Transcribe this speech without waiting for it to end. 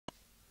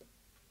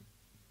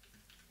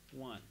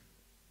1,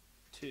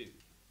 2,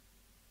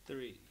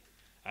 3.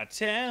 I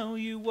tell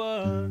you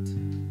what,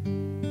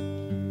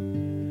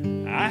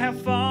 I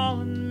have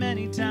fallen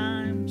many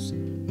times,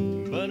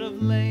 but of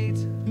late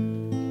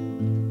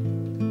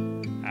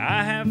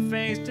I have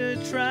faced a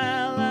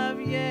trial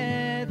I've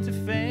yet to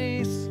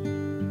face.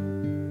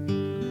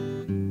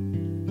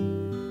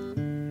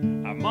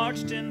 I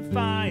marched in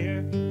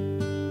fire,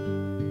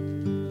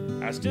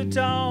 I stood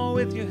tall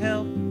with your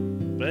help,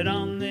 but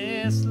on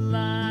this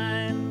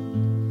line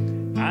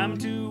I'm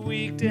too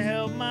weak to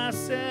help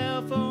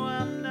myself. Oh,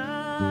 I'm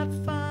not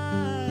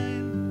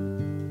fine.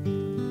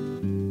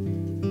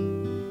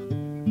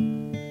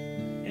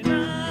 And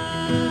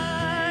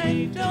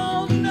I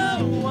don't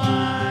know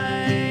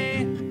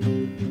why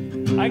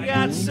I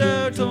got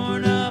so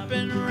torn up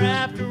and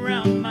wrapped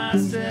around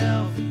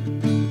myself.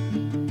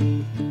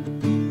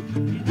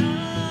 And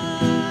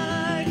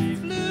I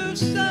flew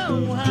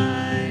so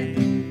high,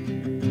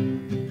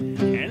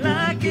 and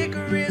like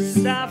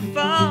Icarus I've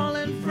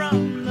fallen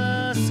from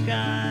the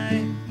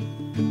sky.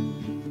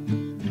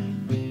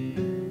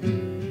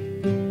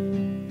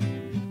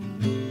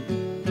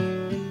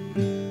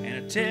 And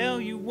I tell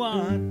you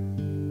what,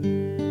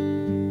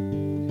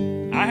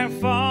 I have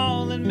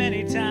fallen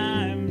many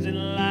times, and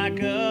like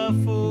a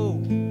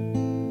fool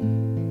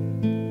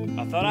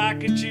I thought I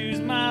could choose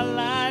my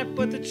life,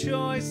 but the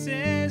choice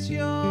is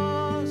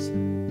yours.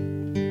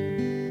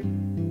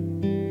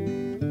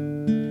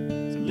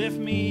 So lift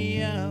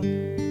me up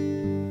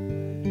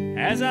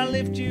as I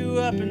lift you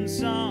up in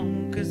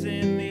song, 'cause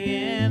in the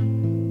end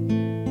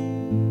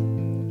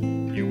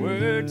your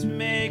words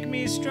make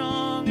me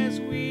strong as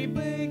we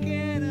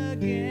begin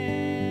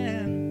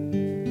again.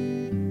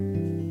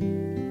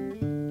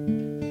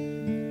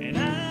 And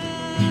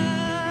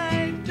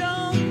I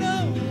don't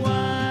know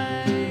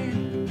why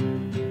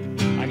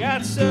I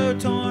got so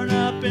torn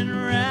up and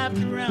wrapped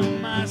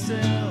around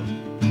myself.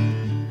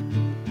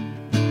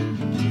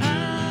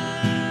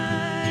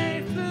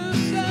 I flew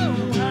so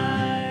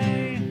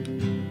high,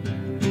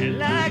 and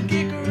like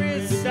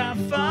Icarus I've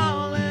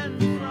fallen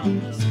from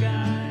the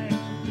sky.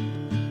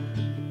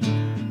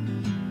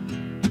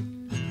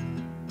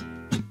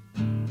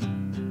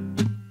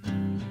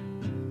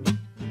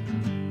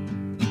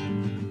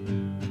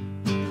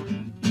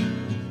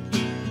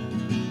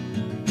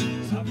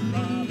 Some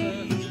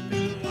brothers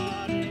do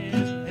what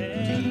it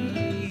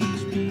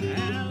pays me.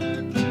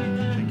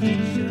 Allocation,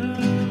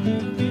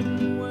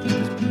 hidden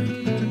words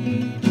breach me.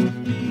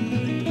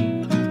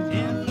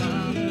 And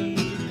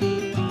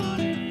what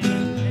it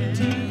pays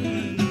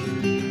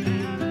me.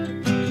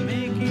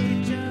 Make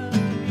each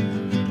other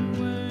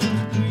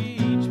words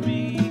breach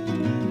me.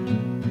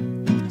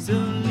 So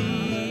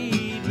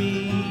lead me,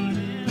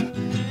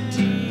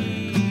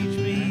 teach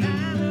me.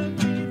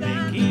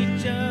 Make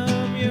each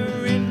of your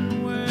written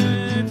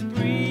words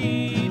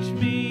breach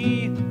me.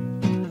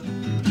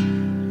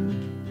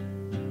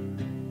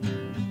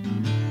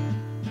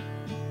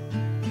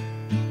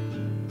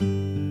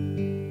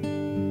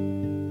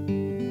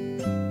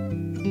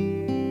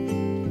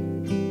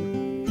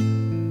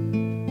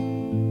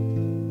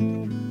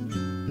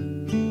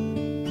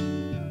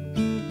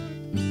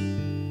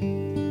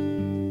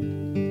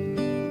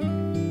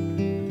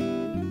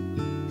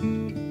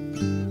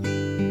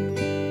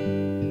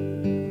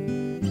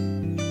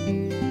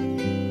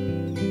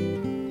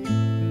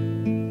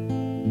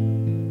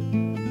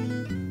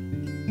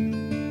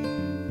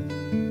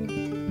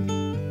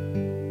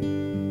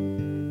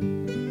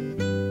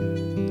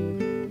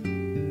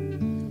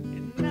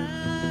 And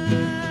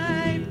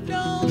I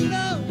don't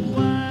know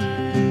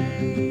why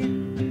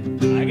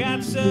I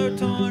got so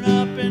torn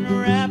up and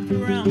wrapped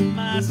around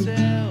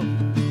myself.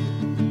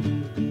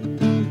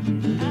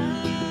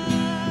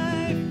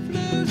 I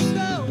flew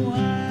so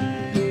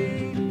high,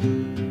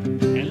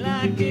 and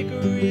like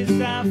Icarus